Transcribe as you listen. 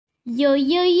Yo,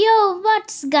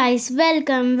 what's guys?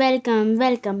 Welcome back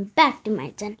to my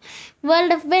channel.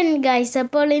 World of Ben guys.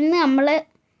 അപ്പോൾ ഇന്ന് നമ്മൾ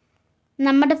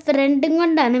നമ്മുടെ ഫ്രണ്ടും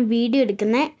കൊണ്ടാണ് വീഡിയോ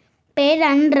എടുക്കുന്നത്.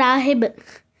 പേരാണ് Rahib.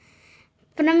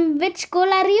 From which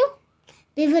school are you?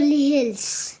 Beverly Hills.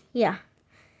 Yeah.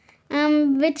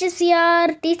 Which is your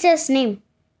teacher's name?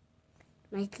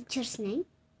 My teacher's name?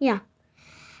 Yeah.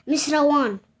 Miss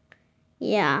Rawan.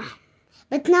 Yeah.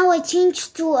 But now I changed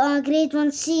to grade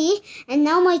 1C, and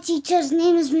now my teacher's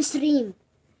name is Miss Reem.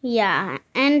 Yeah.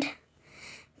 And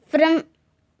from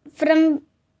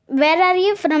where are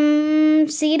you? From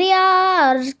Syria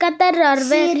or Qatar or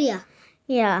where? Syria.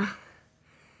 Yeah.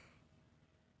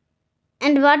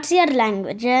 And what's your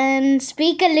language? And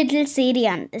speak a little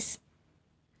Syrian. This.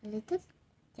 A little?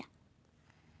 Yeah.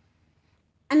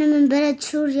 أنا من بلد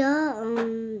سوريا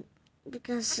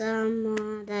because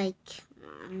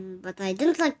but I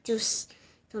don't like to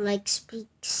speak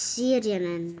Syrian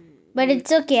and. But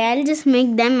it's okay. I'll just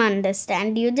make them understand.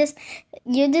 You just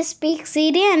speak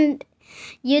Syrian and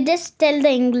you just tell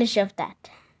the English of that.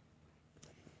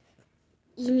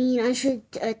 You mean I should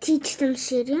teach them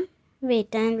Syrian?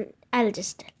 Wait, I'll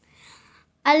just tell.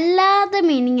 അല്ലാതെ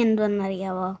meaning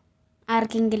എന്തുവെന്നറിയാവോ?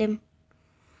 ആർക്കെങ്കിലും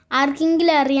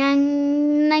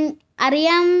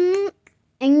അറിയാം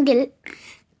എങ്കിൽ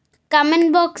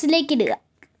comment ബോക്സിലേക്ക് ഇടുക.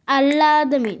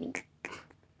 അല്ലാതെ meaning.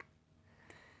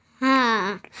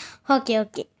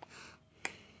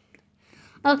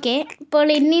 Okay അപ്പോൾ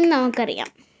ഇനിയും നമുക്കറിയാം.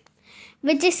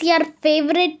 Which is your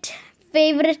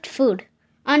favourite food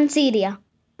on Syria?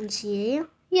 On Syria?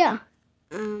 Yeah.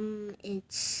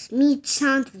 It's meat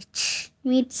sandwich.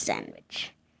 Meet sandwich.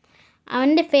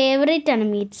 അവൻ്റെ ഫേവറേറ്റ് ആണ്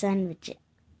meet sandwich.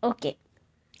 Okay.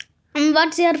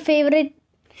 What's your favourite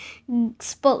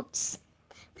sports?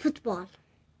 Football.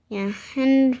 Yeah.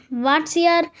 And what's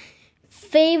your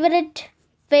favorite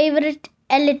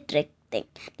electric thing?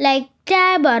 Like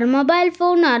tab or mobile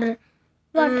phone or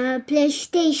what?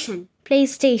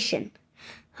 PlayStation.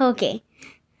 Okay.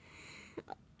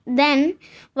 Then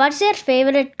what's your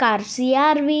favorite car?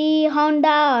 CRV,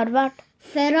 Honda or what?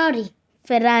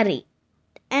 Ferrari.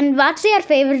 And what's your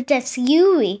favorite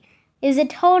SUV? Is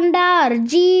it Honda or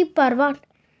Jeep or what?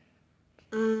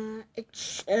 It's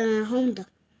Honda.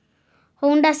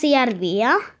 Honda CRV,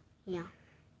 yeah? Yeah.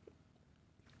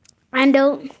 And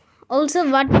also,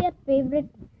 what's your favorite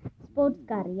sports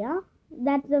car? Yeah,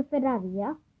 that's a Ferrari.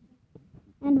 Yeah.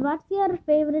 And what's your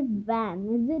favorite van?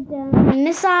 Is it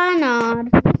Nissan or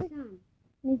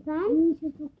Nissan?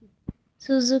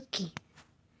 Suzuki.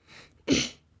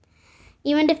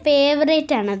 ഇവൻ്റെ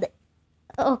favourite ആണത്.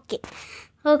 Okay.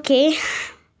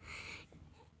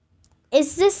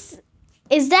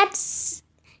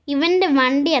 ഇവൻ്റെ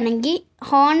വണ്ടിയാണെങ്കിൽ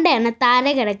ഹോണ്ടയാണ്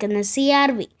താഴെ കിടക്കുന്നത്,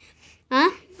 CRV. ആ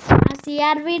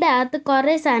CRVയുടെ അകത്ത്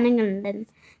കുറേ സാധനങ്ങളുണ്ട്.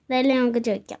 എന്തായാലും നമുക്ക്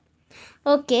ചോദിക്കാം.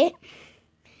 Okay.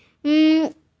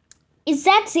 Is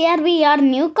that CRV your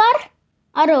new car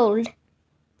or old?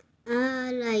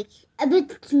 Like a bit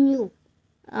new.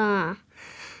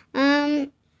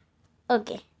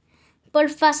 Okay. ഇപ്പോൾ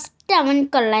ഫസ്റ്റ്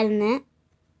അവൻക്കുള്ളായിരുന്ന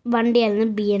വണ്ടിയായിരുന്നു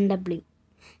BMW.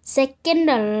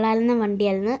 സെക്കൻഡ് ഉള്ളായിരുന്ന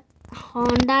വണ്ടിയായിരുന്നു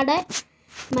ഹോണ്ടയുടെ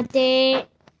മറ്റേ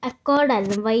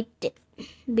അക്കോർഡായിരുന്നു, വൈറ്റ്.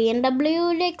 BMW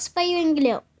X5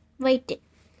 എങ്കിലോ white.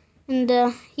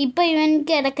 ഇപ്പോൾ ഇവൻക്ക്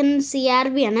കിടക്കുന്ന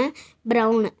CRV ആണ്,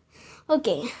 brown.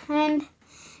 Okay. And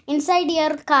inside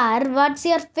your car what's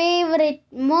your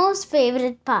most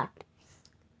favorite part?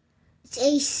 It's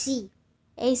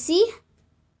AC.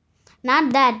 Not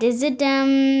that. Is it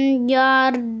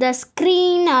the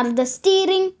screen or the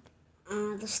steering?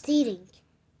 The steering.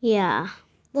 Yeah.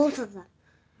 Both of them.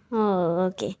 Oh,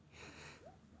 okay.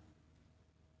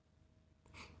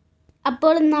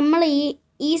 അപ്പോൾ നമ്മൾ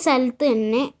ഈ സ്ഥലത്ത്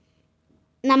തന്നെ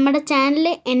നമ്മുടെ channel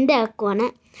എൻ്റെ ആക്കുവാണ്.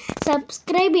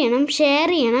 Subscribe ചെയ്യണം, share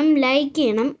ചെയ്യണം, like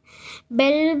ചെയ്യണം,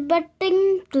 ബെൽ ബട്ടൺ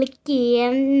ക്ലിക്ക്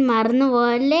ചെയ്യാൻ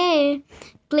മറന്നുപോലെ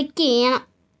ക്ലിക്ക് ചെയ്യണം.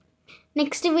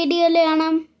 നെക്സ്റ്റ് വീഡിയോയിൽ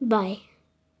കാണാം. By.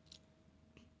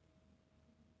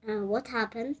 What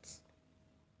happened?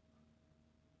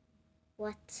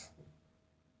 What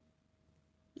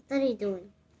are you doing?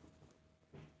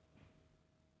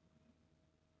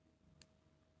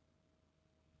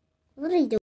 What are you doing?